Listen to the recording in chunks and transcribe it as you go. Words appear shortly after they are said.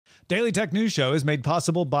Daily Tech News Show is made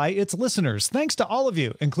possible by its listeners. Thanks to all of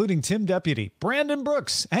you, including Tim Deputy, Brandon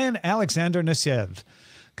Brooks, and Alexander Nasev.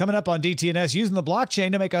 Coming up on DTNS, using the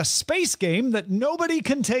blockchain to make a space game that nobody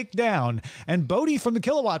can take down. And Bodie from the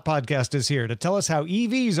Kilowatt podcast is here to tell us how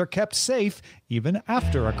EVs are kept safe even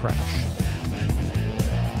after a crash.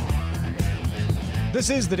 This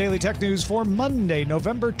is the Daily Tech News for Monday,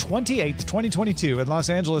 November 28th, 2022. In Los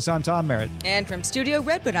Angeles, I'm Tom Merritt. And from Studio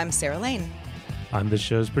Redwood, I'm Sarah Lane. I'm the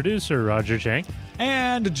show's producer, Roger Chang.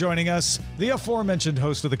 And joining us, the aforementioned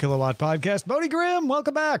host of the Kilowatt podcast, Bodie Grimm.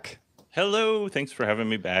 Welcome back. Hello. Thanks for having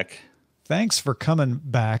me back. Thanks for coming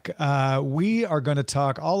back. We are going to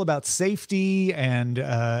talk all about safety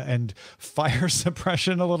and fire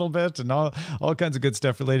suppression a little bit and all kinds of good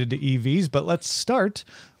stuff related to EVs. But let's start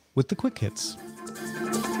with the quick hits.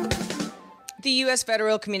 The U.S.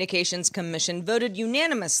 Federal Communications Commission voted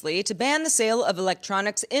unanimously to ban the sale of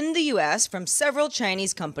electronics in the U.S. from several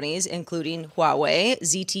Chinese companies, including Huawei,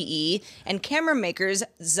 ZTE, and camera makers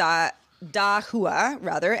Dahua,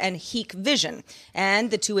 and Hikvision,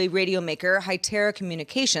 and the two-way radio maker Hytera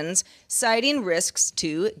Communications, citing risks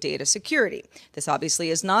to data security. This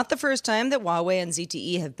obviously is not the first time that Huawei and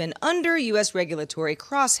ZTE have been under U.S. regulatory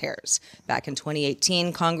crosshairs. Back in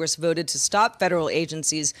 2018, Congress voted to stop federal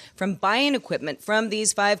agencies from buying equipment from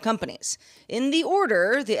these five companies. In the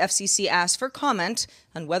order, the FCC asked for comment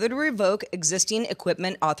on whether to revoke existing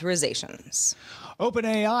equipment authorizations.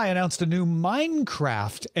 OpenAI announced a new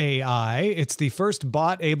Minecraft AI. It's the first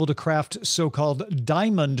bot able to craft so-called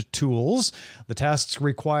diamond tools. The tasks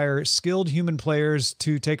require skilled human players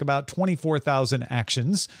to take about 24,000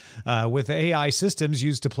 actions. With AI systems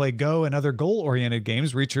used to play Go and other goal-oriented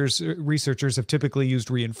games, researchers have typically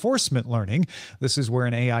used reinforcement learning. This is where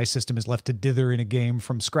an AI system is left to dither in a game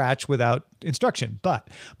from scratch without instruction. But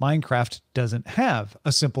Minecraft doesn't have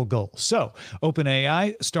a simple goal. So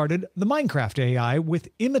OpenAI started the Minecraft AI with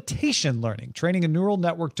imitation learning, training a neural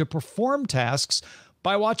network to perform tasks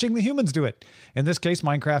by watching the humans do it. In this case,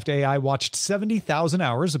 Minecraft AI watched 70,000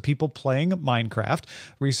 hours of people playing Minecraft.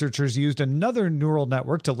 Researchers used another neural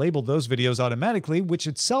network to label those videos automatically, which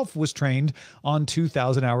itself was trained on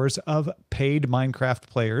 2,000 hours of paid Minecraft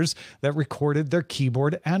players that recorded their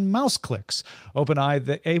keyboard and mouse clicks.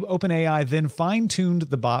 OpenAI then fine-tuned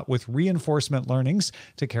the bot with reinforcement learnings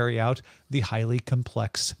to carry out the highly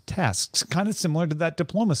complex tasks, kind of similar to that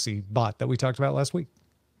diplomacy bot that we talked about last week.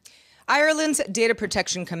 Ireland's Data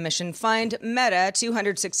Protection Commission fined Meta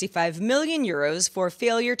 €265 million for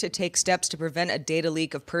failure to take steps to prevent a data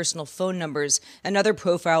leak of personal phone numbers and other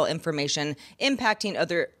profile information impacting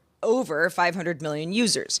over 500 million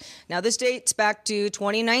users. Now, this dates back to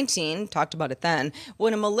 2019, talked about it then,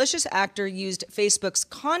 when a malicious actor used Facebook's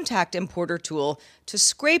contact importer tool to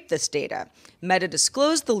scrape this data. Meta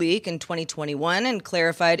disclosed the leak in 2021 and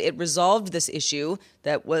clarified it resolved this issue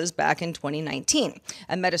that was back in 2019.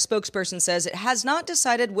 A Meta spokesperson says it has not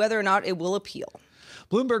decided whether or not it will appeal.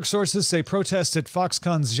 Bloomberg sources say protests at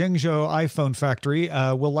Foxconn's Zhengzhou iPhone factory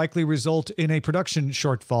will likely result in a production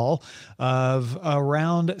shortfall of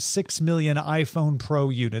around 6 million iPhone Pro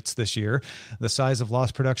units this year. The size of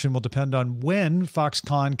lost production will depend on when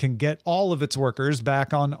Foxconn can get all of its workers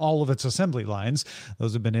back on all of its assembly lines.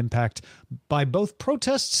 Those have been impacted by both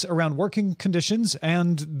protests around working conditions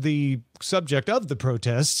and the subject of the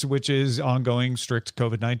protests, which is ongoing strict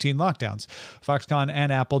COVID-19 lockdowns. Foxconn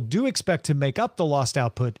and Apple do expect to make up the lost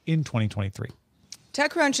output in 2023.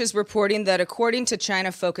 TechCrunch is reporting that according to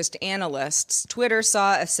China-focused analysts, Twitter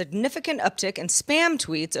saw a significant uptick in spam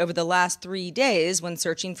tweets over the last 3 days when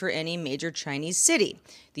searching for any major Chinese city.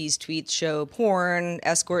 These tweets show porn,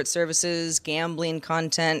 escort services, gambling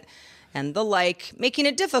content, and the like, making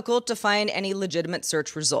it difficult to find any legitimate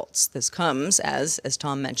search results. This comes as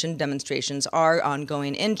Tom mentioned, demonstrations are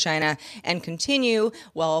ongoing in China and continue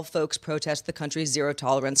while folks protest the country's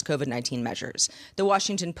zero-tolerance COVID-19 measures. The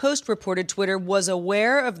Washington Post reported Twitter was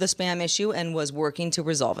aware of the spam issue and was working to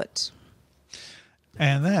resolve it.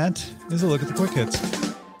 And that is a look at the quick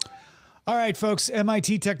hits. All right, folks,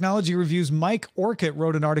 MIT Technology Review's Mike Orcutt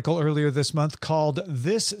wrote an article earlier this month called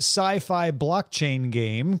 "This Sci-Fi Blockchain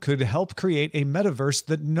Game Could Help Create a Metaverse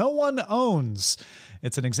That No One Owns."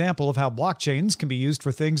 It's an example of how blockchains can be used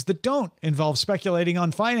for things that don't involve speculating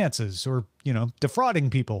on finances or,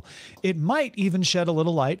 defrauding people. It might even shed a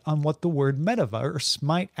little light on what the word metaverse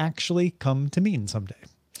might actually come to mean someday.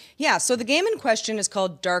 Yeah, so the game in question is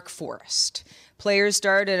called Dark Forest. Players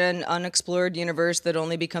start in an unexplored universe that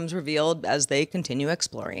only becomes revealed as they continue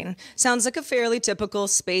exploring. Sounds like a fairly typical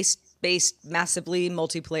space based massively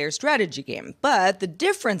multiplayer strategy game. But the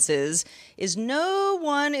difference is no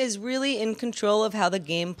one is really in control of how the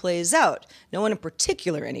game plays out. No one in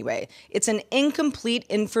particular, anyway. It's an incomplete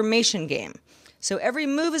information game. So every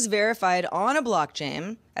move is verified on a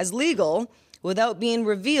blockchain as legal without being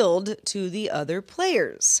revealed to the other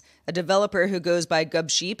players. A developer who goes by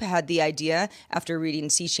Gubsheep had the idea after reading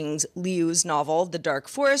Cixin Liu's novel, The Dark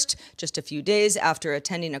Forest, just a few days after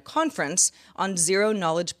attending a conference on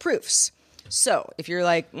zero-knowledge proofs. So, if you're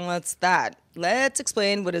like, what's that? Let's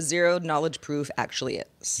explain what a zero-knowledge proof actually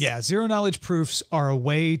is. Yeah, zero-knowledge proofs are a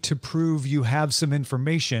way to prove you have some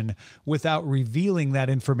information without revealing that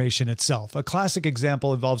information itself. A classic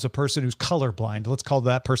example involves a person who's colorblind. Let's call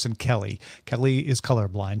that person Kelly. Kelly is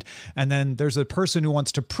colorblind. And then there's a person who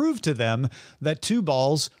wants to prove to them that two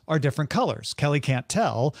balls are different colors. Kelly can't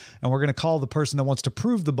tell, and we're going to call the person that wants to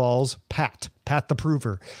prove the balls Pat the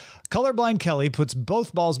prover. Colorblind Kelly puts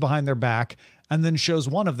both balls behind their back and then shows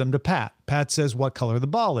one of them to Pat. Pat says what color the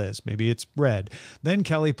ball is. Maybe it's red. Then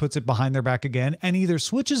Kelly puts it behind their back again and either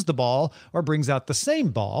switches the ball or brings out the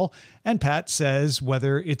same ball. And Pat says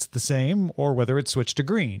whether it's the same or whether it's switched to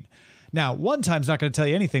green. Now, one time's not going to tell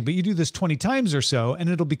you anything, but you do this 20 times or so, and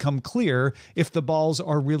it'll become clear if the balls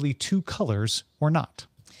are really two colors or not.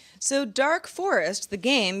 So Dark Forest, the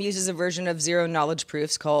game, uses a version of zero-knowledge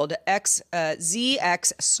proofs called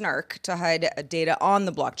ZX Snark to hide data on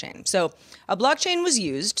the blockchain. So a blockchain was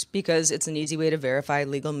used because it's an easy way to verify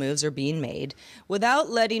legal moves are being made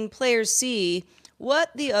without letting players see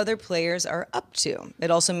what the other players are up to.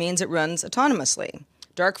 It also means it runs autonomously.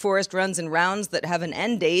 Dark Forest runs in rounds that have an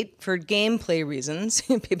end date for gameplay reasons.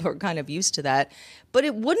 People are kind of used to that. But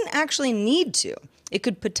it wouldn't actually need to. It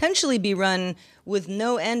could potentially be run with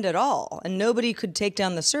no end at all, and nobody could take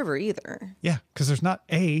down the server either. Yeah, because there's not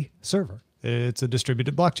a server. It's a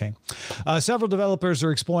distributed blockchain. Several developers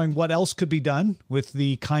are exploring what else could be done with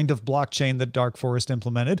the kind of blockchain that Dark Forest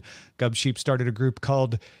implemented. Gubsheep started a group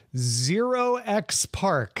called Xerox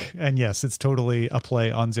Park, and yes, it's totally a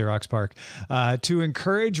play on Xerox Park, to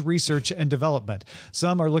encourage research and development.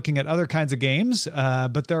 Some are looking at other kinds of games,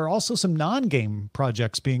 but there are also some non-game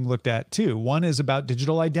projects being looked at too. One is about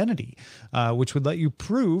digital identity, which would let you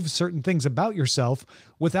prove certain things about yourself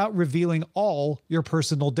without revealing all your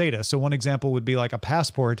personal data. So one example would be like a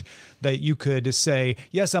passport that you could say,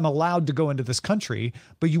 yes, I'm allowed to go into this country,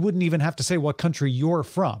 but you wouldn't even have to say what country you're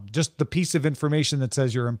from. Just the piece of information that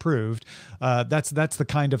says you're improved. That's the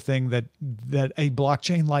kind of thing that a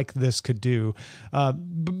blockchain like this could do.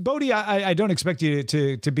 Bodie, I don't expect you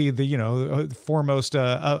to be the foremost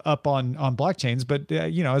up on blockchains, but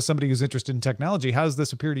as somebody who's interested in technology, how does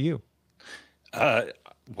this appear to you?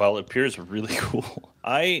 Well, it appears really cool.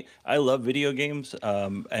 I love video games,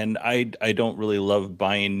 and I don't really love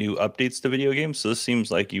buying new updates to video games. So this seems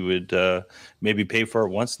like you would maybe pay for it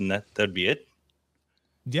once, and that'd be it.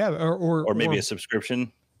 Yeah, or maybe a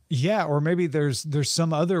subscription. Yeah, or maybe there's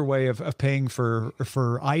some other way of paying for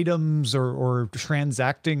items or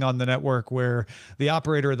transacting on the network where the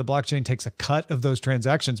operator of the blockchain takes a cut of those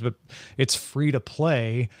transactions, but it's free to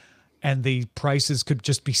play, and the prices could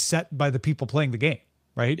just be set by the people playing the game.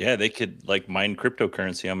 Right? Yeah, they could like mine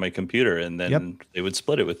cryptocurrency on my computer, and then they would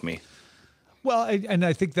split it with me. Well, and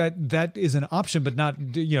I think that is an option, but not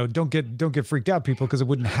don't get freaked out, people, because it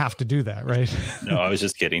wouldn't have to do that, right? No, I was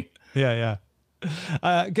just kidding. Yeah.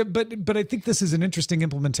 But I think this is an interesting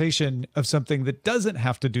implementation of something that doesn't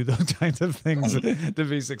have to do those kinds of things to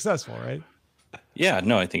be successful, right? Yeah,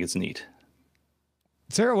 no, I think it's neat.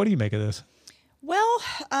 Sarah, what do you make of this? Well,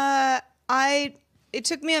 it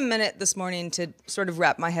took me a minute this morning to sort of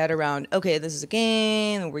wrap my head around, okay, this is a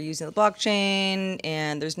game, and we're using the blockchain,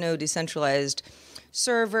 and there's no decentralized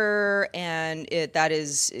server, and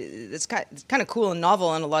it's kind of cool and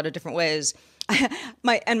novel in a lot of different ways.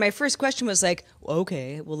 My first question was like,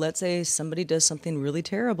 okay, well, let's say somebody does something really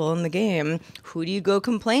terrible in the game. Who do you go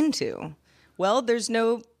complain to? Well, there's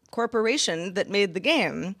no corporation that made the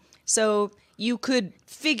game, so you could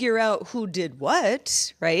figure out who did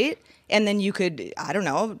what, right? And then you could, I don't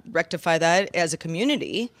know, rectify that as a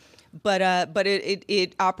community, but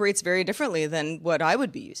it operates very differently than what I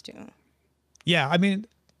would be used to. Yeah, I mean,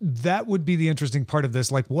 that would be the interesting part of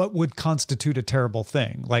this. Like, what would constitute a terrible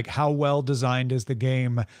thing? Like, how well designed is the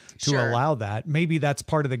game to allow that? Maybe that's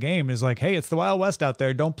part of the game is like, hey, it's the Wild West out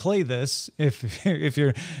there. Don't play this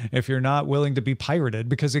if you're not willing to be pirated.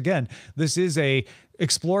 Because again, this is a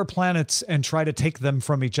explore planets and try to take them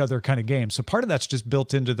from each other kind of game. So part of that's just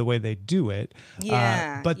built into the way they do it.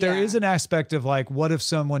 Yeah. But there is an aspect of like, what if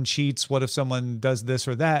someone cheats? What if someone does this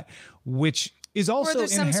or that? Which is also or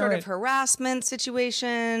there's some sort of inherent. harassment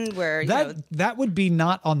situation where That would be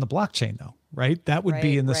not on the blockchain though, right? That would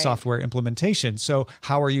be Right, in the right. software implementation. So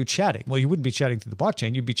how are you chatting? Well, you wouldn't be chatting through the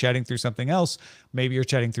blockchain. You'd be chatting through something else. Maybe you're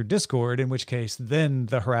chatting through Discord, in which case then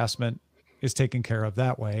the harassment is taken care of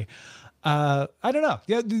that way. I don't know.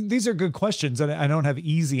 Yeah, these are good questions, and I don't have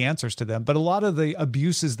easy answers to them. But a lot of the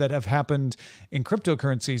abuses that have happened in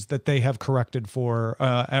cryptocurrencies that they have corrected for,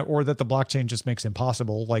 or that the blockchain just makes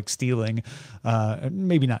impossible, like stealing,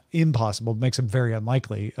 maybe not impossible, makes them very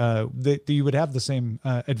unlikely. That you would have the same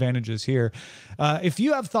advantages here. If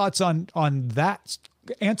you have thoughts on that,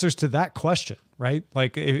 answers to that question, right?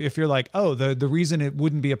 Like if you're like, oh, the reason it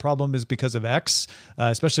wouldn't be a problem is because of X,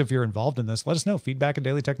 especially if you're involved in this, let us know.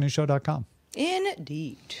 feedback@dailytechnewsshow.com.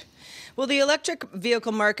 Indeed. Well, the electric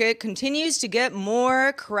vehicle market continues to get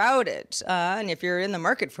more crowded. And if you're in the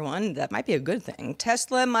market for one, that might be a good thing.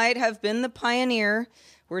 Tesla might have been the pioneer.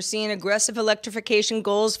 We're seeing aggressive electrification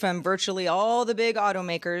goals from virtually all the big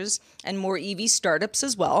automakers and more EV startups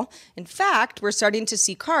as well. In fact, we're starting to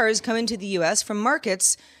see cars come into the U.S. from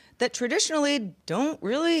markets that traditionally don't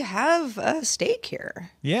really have a stake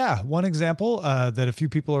here. Yeah, one example that a few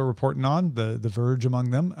people are reporting on, the Verge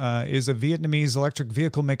among them, is a Vietnamese electric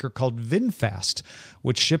vehicle maker called VinFast,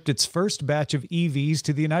 which shipped its first batch of EVs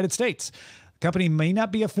to the United States. The company may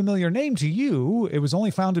not be a familiar name to you. It was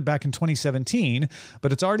only founded back in 2017,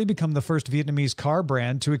 but it's already become the first Vietnamese car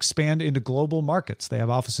brand to expand into global markets. They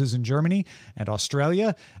have offices in Germany and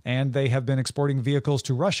Australia, and they have been exporting vehicles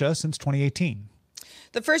to Russia since 2018.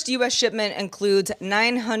 The first U.S. shipment includes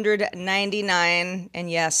 999,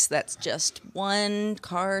 and yes, that's just one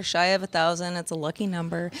car shy of 1,000. It's a lucky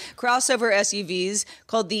number. Crossover SUVs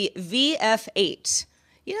called the VF8.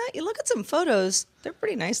 You know, you look at some photos, they're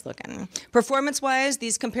pretty nice looking. Performance-wise,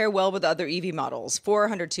 these compare well with other EV models.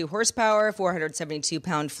 402 horsepower,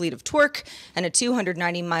 472-pound fleet of torque, and a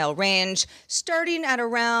 290-mile range, starting at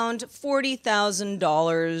around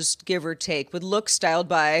 $40,000, give or take, with looks styled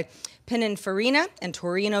by Pininfarina and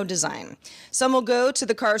Torino Design. Some will go to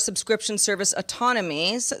the car subscription service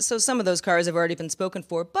Autonomy, so some of those cars have already been spoken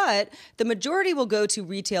for, but the majority will go to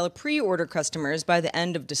retail pre-order customers by the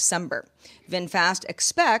end of December. VinFast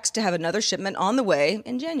expects to have another shipment on the way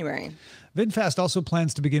in January. VinFast also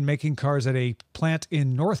plans to begin making cars at a plant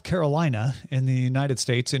in North Carolina in the United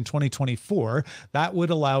States in 2024. That would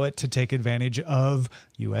allow it to take advantage of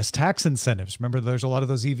U.S. tax incentives. Remember, there's a lot of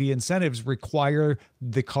those EV incentives require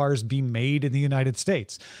the cars be made in the United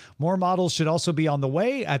States. More models should also be on the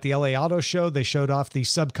way. At the LA Auto Show, they showed off the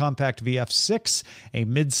subcompact VF6, a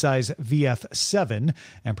midsize VF7,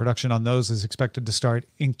 and production on those is expected to start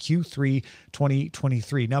in Q3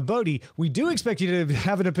 2023. Now, Bodie, we do expect you to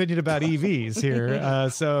have an opinion about EVs here.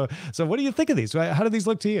 So what do you think of these? How do these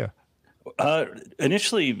look to you?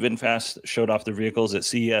 Initially, VinFast showed off their vehicles at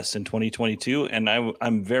CES in 2022, and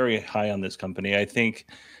I'm very high on this company. I think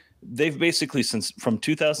they've basically, since from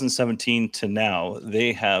 2017 to now,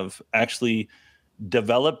 they have actually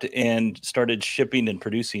developed and started shipping and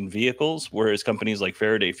producing vehicles, whereas companies like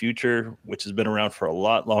Faraday Future, which has been around for a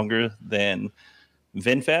lot longer than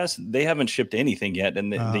VinFast, they haven't shipped anything yet,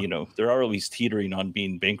 and they're always teetering on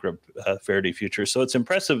being bankrupt. Faraday Future, so it's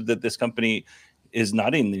impressive that this company is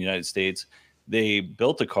not in the United States. They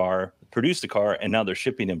built a car, produced a car, and now they're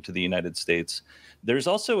shipping them to the United States. There's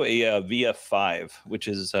also a VF5, which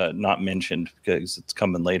is not mentioned because it's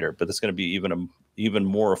coming later, but it's going to be even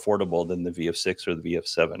more affordable than the VF6 or the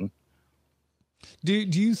VF7. Do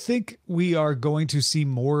you think we are going to see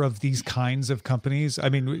more of these kinds of companies? I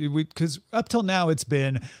mean, because up till now it's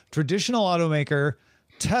been traditional automaker,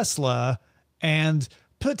 Tesla, and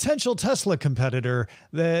potential Tesla competitor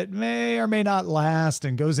that may or may not last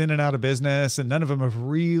and goes in and out of business, and none of them have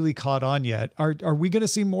really caught on yet. Are we going to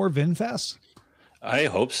see more VinFast? I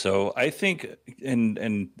hope so. I think,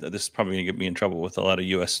 and this is probably going to get me in trouble with a lot of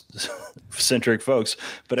U.S. centric folks,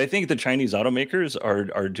 but I think the Chinese automakers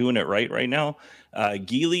are doing it right now.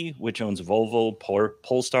 Geely, which owns Volvo,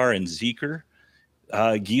 Polestar, and Zeekr.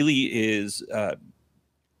 Geely is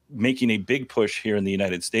making a big push here in the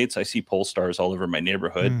United States. I see Polestars all over my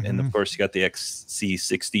neighborhood. Mm-hmm. And of course, you got the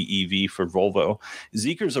XC60 EV for Volvo.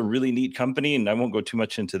 Zeekr's a really neat company, and I won't go too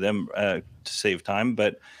much into them to save time,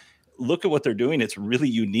 but look at what they're doing. It's really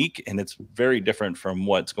unique, and it's very different from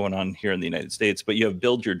what's going on here in the United States. But you have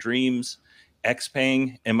Build Your Dreams,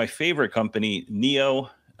 XPeng, and my favorite company, NIO.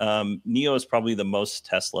 NIO is probably the most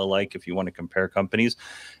Tesla-like if you want to compare companies.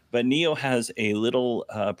 But NIO has a little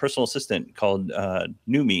personal assistant called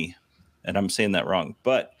Numi, and I'm saying that wrong.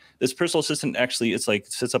 But this personal assistant actually, it's like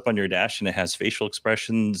sits up on your dash and it has facial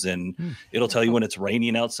expressions, and it'll tell you when it's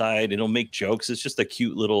raining outside. It'll make jokes. It's just a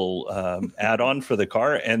cute little add-on for the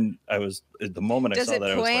car. And the moment I saw that, I was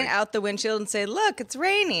like, does it point out the windshield and say, "Look, it's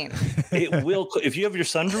raining"? It will. If you have your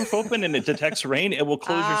sunroof open and it detects rain, it will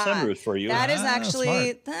close your sunroof for you. That is actually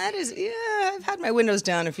smart. I've had my windows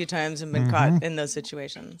down a few times and been caught in those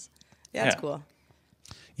situations. Yeah, it's cool.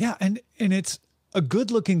 Yeah, and it's a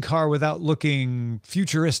good-looking car without looking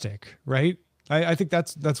futuristic, right? I think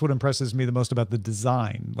that's what impresses me the most about the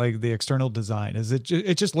design, like the external design, is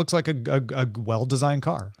it just looks like a well-designed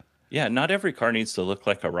car. Yeah, not every car needs to look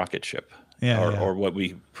like a rocket ship, or what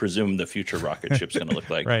we presume the future rocket ship's going to look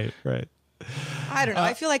like. Right. I don't know.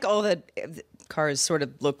 I feel like all the cars sort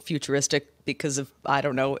of look futuristic because of, I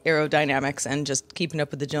don't know, aerodynamics and just keeping up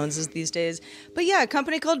with the Joneses these days. But yeah, a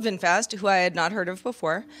company called VinFast, who I had not heard of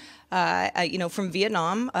before, from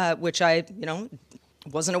Vietnam, which I,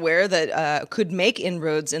 wasn't aware that could make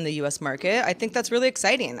inroads in the U.S. market. I think that's really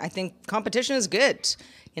exciting. I think competition is good.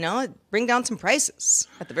 Bring down some prices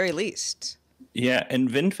at the very least. Yeah, and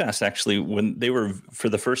VinFast actually, when they were for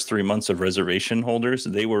the first 3 months of reservation holders,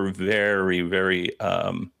 they were very, very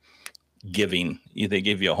giving. They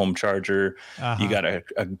gave you a home charger. You got a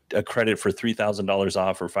credit for $3,000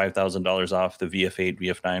 off or $5,000 off the VF8,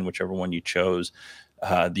 VF9, whichever one you chose.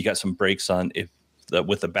 You got some breaks on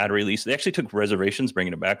with the battery lease. They actually took reservations,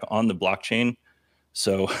 bringing it back on the blockchain.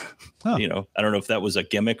 So, I don't know if that was a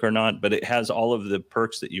gimmick or not, but it has all of the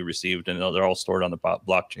perks that you received, and they're all stored on the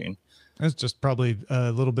blockchain. It's just probably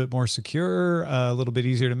a little bit more secure, a little bit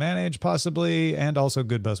easier to manage, possibly, and also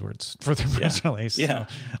good buzzwords for the press release. Yeah.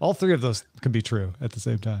 So all three of those can be true at the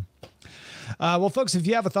same time. Well, folks, if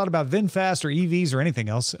you have a thought about VinFast or EVs or anything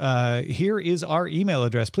else, here is our email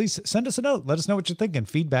address. Please send us a note. Let us know what you're thinking.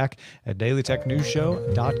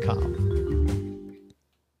 feedback@dailytechnewsshow.com.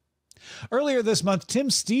 Earlier this month,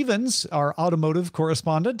 Tim Stevens, our automotive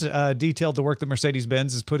correspondent, detailed the work that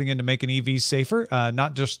Mercedes-Benz is putting into making EVs safer,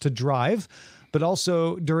 not just to drive, but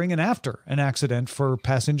also during and after an accident for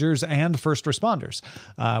passengers and first responders.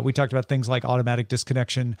 We talked about things like automatic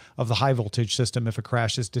disconnection of the high voltage system if a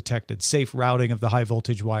crash is detected, safe routing of the high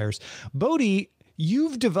voltage wires. Bodie,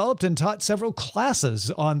 you've developed and taught several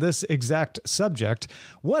classes on this exact subject.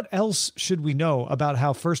 What else should we know about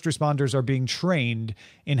how first responders are being trained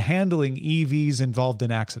in handling EVs involved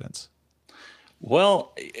in accidents?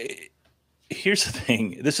 Well, here's the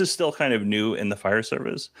thing. This is still kind of new in the fire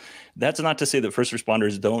service. That's not to say that first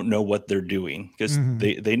responders don't know what they're doing, because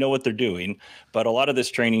they know what they're doing. But a lot of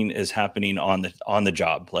this training is happening on the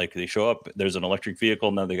job. Like they show up, there's an electric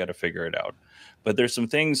vehicle, now they got to figure it out. But there's some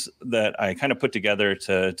things that I kind of put together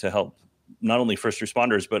to help not only first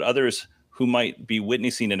responders, but others who might be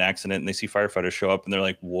witnessing an accident and they see firefighters show up and they're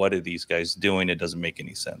like, what are these guys doing? It doesn't make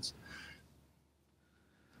any sense.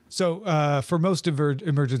 So for most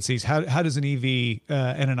emergencies, how does an EV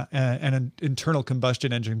and an internal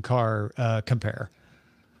combustion engine car compare?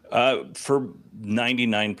 For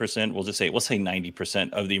 99%, we'll say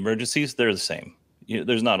 90% of the emergencies, they're the same.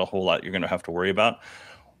 There's not a whole lot you're going to have to worry about.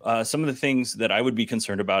 Some of the things that I would be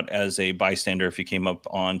concerned about as a bystander, if you came up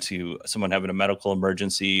onto someone having a medical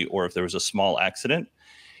emergency or if there was a small accident,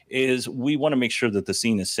 is we want to make sure that the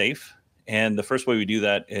scene is safe. And the first way we do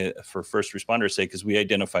that for first responders' sake is we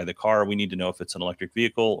identify the car. We need to know if it's an electric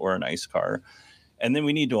vehicle or an ICE car. And then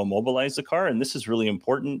we need to immobilize the car. And this is really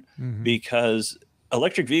important because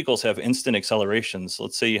electric vehicles have instant accelerations.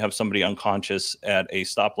 Let's say you have somebody unconscious at a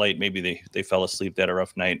stoplight. Maybe they fell asleep, they had a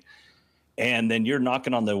rough night. And then you're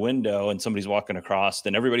knocking on the window and somebody's walking across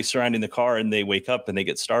and everybody's surrounding the car and they wake up and they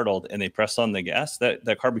get startled and they press on the gas.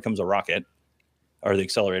 That car becomes a rocket, or the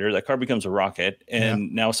accelerator. That car becomes a rocket.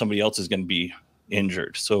 And now somebody else is going to be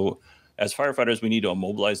injured. So as firefighters, we need to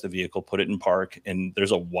immobilize the vehicle, put it in park. And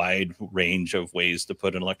there's a wide range of ways to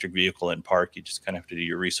put an electric vehicle in park. You just kind of have to do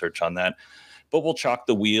your research on that. But we'll chalk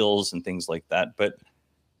the wheels and things like that. But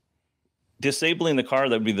disabling the car,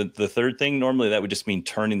 that would be the third thing. Normally, that would just mean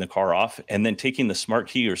turning the car off and then taking the smart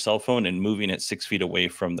key or cell phone and moving it 6 feet away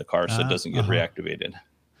from the car so it doesn't get reactivated.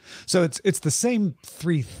 So it's the same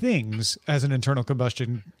three things as an internal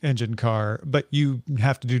combustion engine car, but you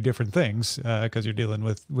have to do different things because you're dealing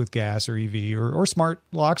with gas or EV or smart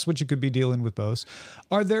locks, which you could be dealing with both.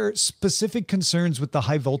 Are there specific concerns with the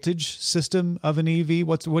high voltage system of an EV?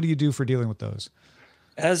 What do you do for dealing with those?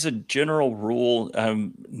 As a general rule,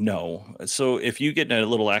 no. So if you get in a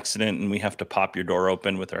little accident and we have to pop your door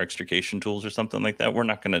open with our extrication tools or something like that, we're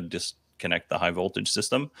not going to disconnect the high voltage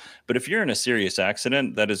system. But if you're in a serious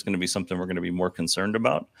accident, that is going to be something we're going to be more concerned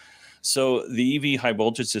about. So the EV high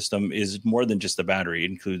voltage system is more than just the battery.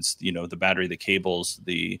 It includes, the battery, the cables,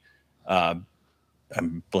 I'm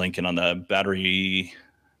blanking on the battery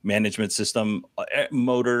management system,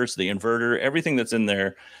 motors, the inverter, everything that's in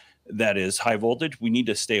there that is high voltage. We need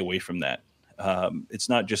to stay away from that. It's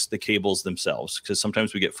not just the cables themselves, because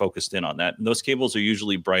sometimes we get focused in on that. And those cables are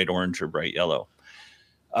usually bright orange or bright yellow.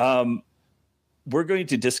 We're going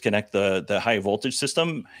to disconnect the high voltage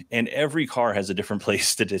system, and every car has a different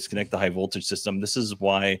place to disconnect the high voltage system. This is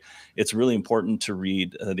why it's really important to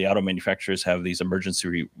read. The auto manufacturers have these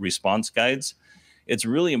emergency response guides. It's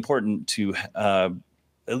really important to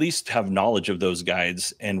at least have knowledge of those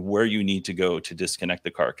guides and where you need to go to disconnect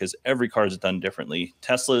the car, because every car is done differently.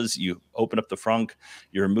 Teslas, you open up the frunk,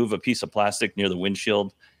 you remove a piece of plastic near the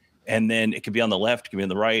windshield, and then it could be on the left, it could be on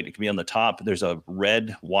the right, it could be on the top. There's a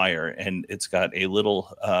red wire, and it's got a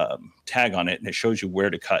little tag on it, and it shows you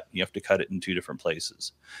where to cut. You have to cut it in 2 different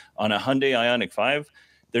places. On a Hyundai Ioniq 5,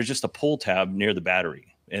 there's just a pull tab near the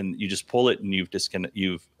battery, and you just pull it, and you've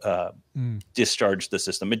discharged the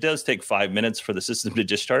system. It does take 5 minutes for the system to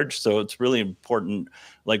discharge, so it's really important,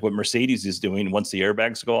 like what Mercedes is doing. Once the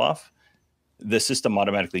airbags go off, the system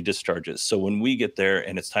automatically discharges. So when we get there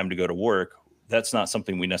and it's time to go to work, that's not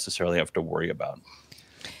something we necessarily have to worry about.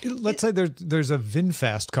 Let's say there's a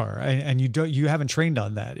VinFast car, and you haven't trained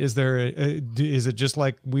on that. Is it just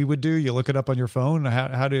like we would do? You look it up on your phone.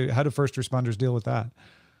 How do first responders deal with that?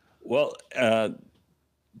 Well,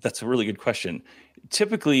 that's a really good question.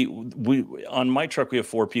 Typically, on my truck we have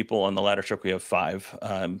 4 people. On the ladder truck we have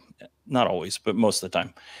 5. Not always, but most of the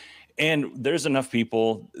time. And there's enough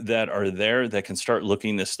people that are there that can start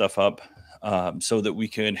looking this stuff up, so that we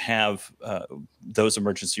can have those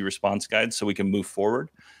emergency response guides, so we can move forward.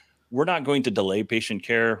 We're not going to delay patient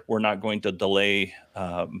care. We're not going to delay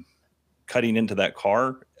cutting into that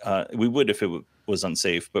car. We would if it was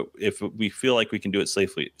unsafe, but if we feel like we can do it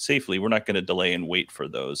safely, we're not going to delay and wait for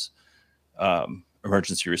those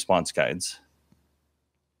emergency response guides.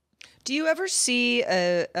 Do you ever see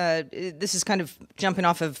this is kind of jumping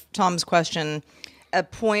off of Tom's question, a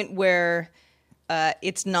point where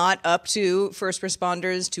it's not up to first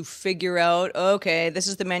responders to figure out, okay, this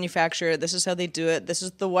is the manufacturer, this is how they do it, this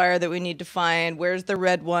is the wire that we need to find, where's the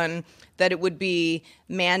red one, that it would be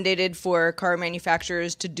mandated for car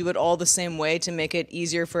manufacturers to do it all the same way to make it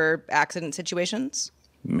easier for accident situations?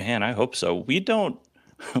 Man, I hope so. We don't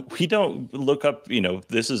look up,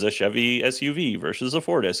 this is a Chevy SUV versus a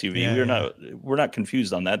Ford SUV. Yeah, We're not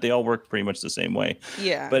confused on that. They all work pretty much the same way.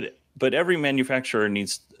 Yeah. But every manufacturer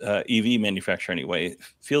needs, EV manufacturer anyway,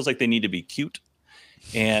 feels like they need to be cute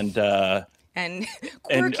and quirky and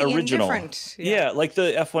original. And different. Yeah, like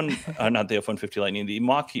the F1, not the F-150 Lightning, the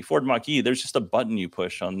Mach-E, Ford Mach-E. There's just a button you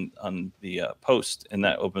push on the post, and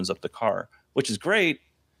that opens up the car, which is great.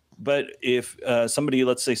 But if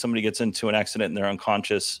let's say somebody gets into an accident and they're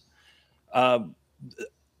unconscious,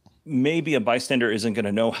 maybe a bystander isn't going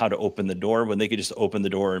to know how to open the door when they could just open the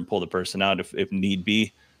door and pull the person out if need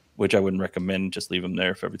be, which I wouldn't recommend. Just leave them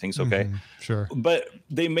there if everything's okay. Mm-hmm, sure. But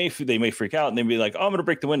they may freak out and they'd be like, "Oh, I'm going to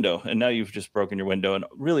break the window," and now you've just broken your window, and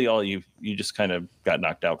really all you just kind of got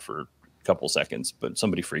knocked out for a couple seconds, but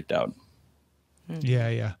somebody freaked out.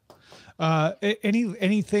 Yeah.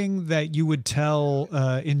 Anything that you would tell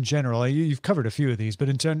in general? You've covered a few of these, but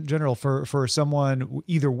in general, for someone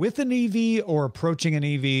either with an EV or approaching an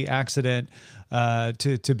EV accident,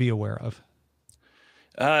 to be aware of.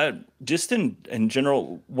 Just in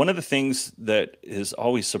general, one of the things that is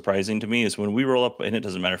always surprising to me is when we roll up, and it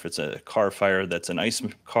doesn't matter if it's a car fire that's an ICE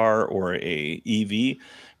car or a EV,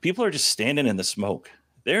 people are just standing in the smoke.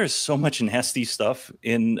 There is so much nasty stuff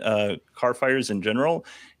in car fires in general.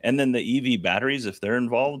 And then the EV batteries, if they're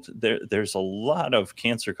involved, there's a lot of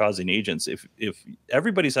cancer-causing agents. If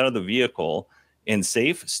everybody's out of the vehicle and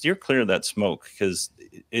safe, steer clear of that smoke, because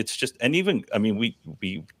it's just, and even, I mean,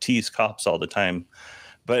 we tease cops all the time,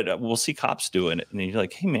 but we'll see cops doing it. And you're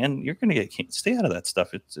like, hey, man, you're going to stay out of that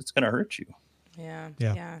stuff. It's going to hurt you. Yeah.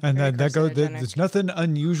 And that goes. There's nothing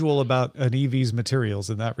unusual about an EV's materials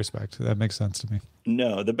in that respect. That makes sense to me.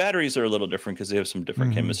 No, the batteries are a little different because they have some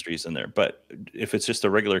different chemistries in there. But if it's just a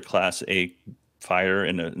regular Class A fire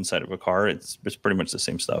inside of a car, it's pretty much the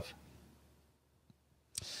same stuff.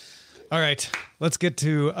 All right, let's get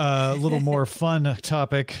to a little more fun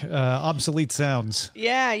topic: obsolete sounds.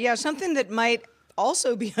 Yeah, something that might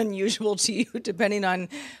also be unusual to you, depending on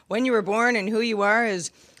when you were born and who you are,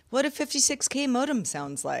 is what a 56K modem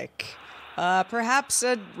sounds like. Perhaps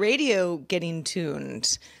a radio getting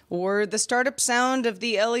tuned, or the startup sound of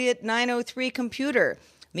the Elliott 903 computer.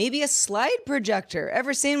 Maybe a slide projector.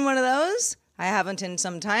 Ever seen one of those? I haven't in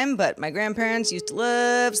some time, but my grandparents used to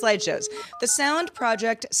love slideshows. The sound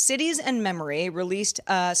project Cities and Memory released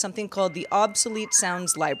something called the Obsolete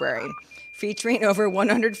Sounds Library, featuring over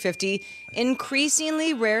 150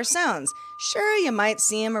 increasingly rare sounds. Sure, you might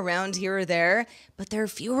see them around here or there, but they're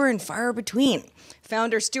fewer and far between.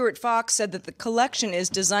 Founder Stuart Fox said that the collection is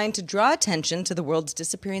designed to draw attention to the world's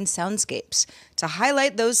disappearing soundscapes, to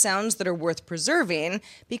highlight those sounds that are worth preserving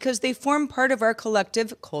because they form part of our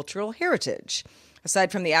collective cultural heritage.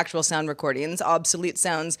 Aside from the actual sound recordings, Obsolete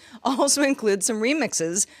Sounds also include some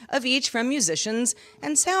remixes of each from musicians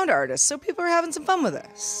and sound artists, so people are having some fun with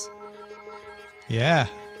this. Yeah,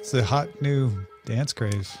 it's a hot new dance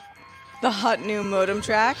craze. The hot new modem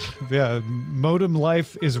track. Yeah, Modem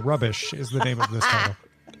Life is Rubbish is the name of this title.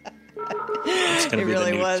 It's It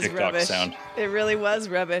really was TikTok rubbish. sound. It really was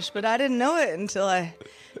rubbish, but I didn't know it until I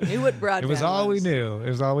knew what broadband It was all we knew. It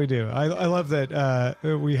was all we knew. I love that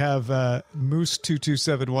we have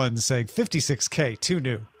Moose2271 saying 56K, too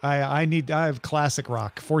new. I have classic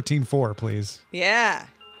rock, 14.4, please. Yeah.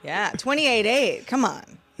 28.8. Come on.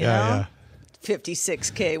 You know? Yeah.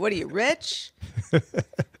 56K. What are you, rich?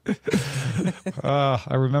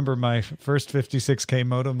 I remember my first 56K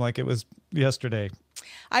modem like it was yesterday.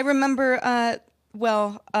 I remember,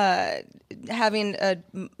 having a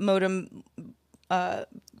modem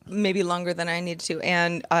maybe longer than I needed to.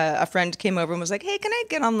 And a friend came over and was like, hey, can I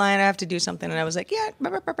get online? I have to do something. And I was like, yeah.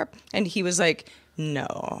 And he was like,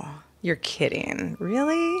 no, you're kidding.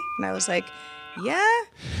 Really? And I was like, yeah,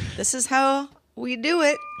 this is how we do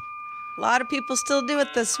it. A lot of people still do it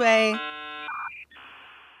this way.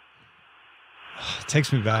 It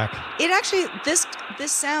takes me back. It actually,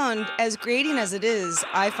 this sound, as grating as it is,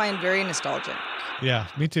 I find very nostalgic. Yeah,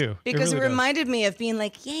 me too. Because it really does. reminded me of being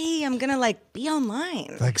like, yay, I'm going to like be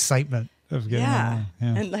online. The excitement of getting online.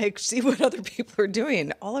 Yeah. And like see what other people are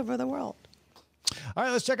doing all over the world. All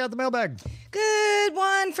right, let's check out the mailbag. Good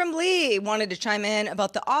one from Lee. Wanted to chime in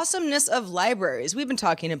about the awesomeness of libraries. We've been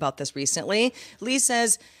talking about this recently. Lee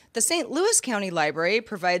says, the St. Louis County Library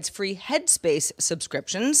provides free Headspace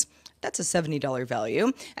subscriptions. That's a $70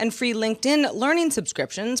 value, and free LinkedIn Learning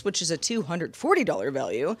subscriptions, which is a $240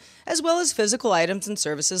 value, as well as physical items and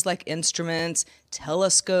services like instruments,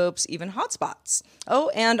 telescopes, even hotspots. Oh,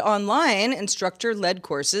 and online instructor-led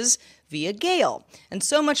courses via Gale, and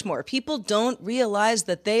so much more. People don't realize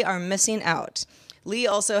that they are missing out. Lee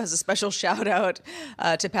also has a special shout out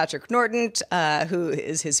to Patrick Norton, who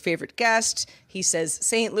is his favorite guest. He says,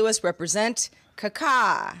 St. Louis represent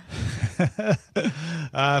Kaka.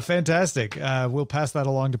 Fantastic. We'll pass that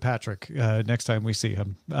along to Patrick next time we see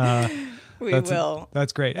him. We will.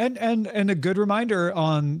 That's great. And a good reminder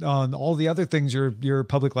on all the other things your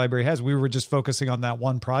public library has. We were just focusing on that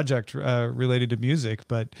one project related to music,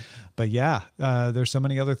 but yeah, there's so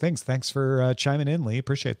many other things. Thanks for chiming in, Lee.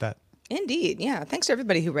 Appreciate that. Indeed. Yeah. Thanks to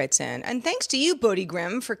everybody who writes in. And thanks to you, Bodie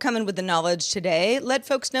Grimm, for coming with the knowledge today. Let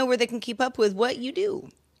folks know where they can keep up with what you do.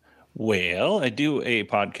 Well, I do a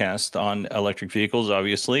podcast on electric vehicles,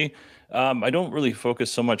 obviously. I don't really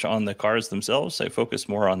focus so much on the cars themselves. I focus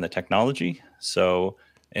more on the technology. So,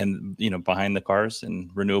 and, behind the cars and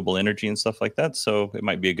renewable energy and stuff like that. So it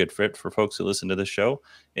might be a good fit for folks who listen to this show.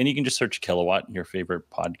 And you can just search Kilowatt in your favorite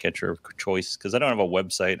podcatcher of choice, because I don't have a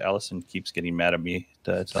website. Allison keeps getting mad at me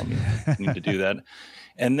to tell me I need to do that.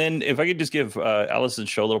 And then if I could just give Allison's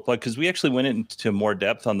show a little plug, because we actually went into more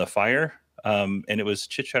depth on the fire. And it was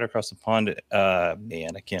Chit Chat Across the Pond.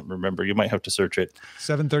 Man, I can't remember. You might have to search it.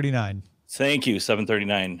 739. Thank you,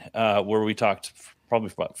 739, where we talked probably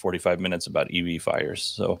about 45 minutes about EV fires.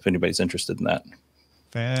 So if anybody's interested in that.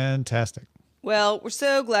 Fantastic. Well, we're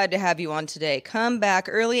so glad to have you on today. Come back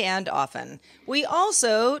early and often. We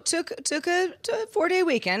also took a 4-day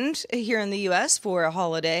weekend here in the U.S. for a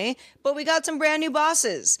holiday, but we got some brand new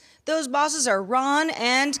bosses. Those bosses are Ron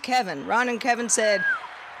and Kevin. Ron and Kevin said,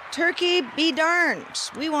 turkey be darned.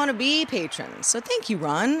 We want to be patrons. So thank you,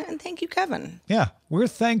 Ron, and thank you, Kevin. Yeah, we're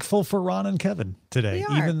thankful for Ron and Kevin today,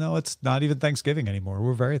 We are. even though it's not even Thanksgiving anymore.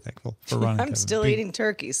 We're very thankful for Ron and Kevin. I'm still eating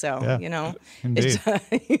turkey, so, Yeah, indeed.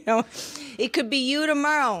 It could be you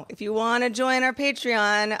tomorrow. If you want to join our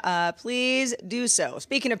Patreon, please do so.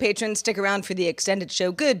 Speaking of patrons, stick around for the extended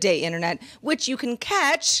show, Good Day Internet, which you can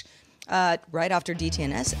catch right after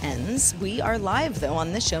DTNS ends. We are live, though,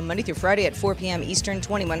 on this show Monday through Friday at 4 p.m. Eastern,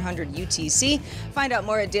 2100 UTC. Find out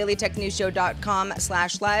more at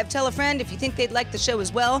dailytechnewsshow.com/live. Tell a friend if you think they'd like the show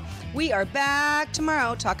as well. We are back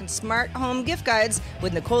tomorrow talking smart home gift guides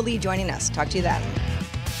with Nicole Lee joining us. Talk to you then.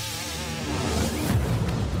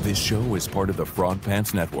 This show is part of the Frog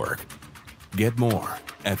Pants Network. Get more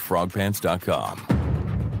at frogpants.com.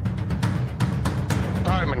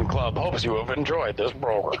 All Diamond Club hopes you have enjoyed this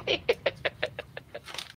program.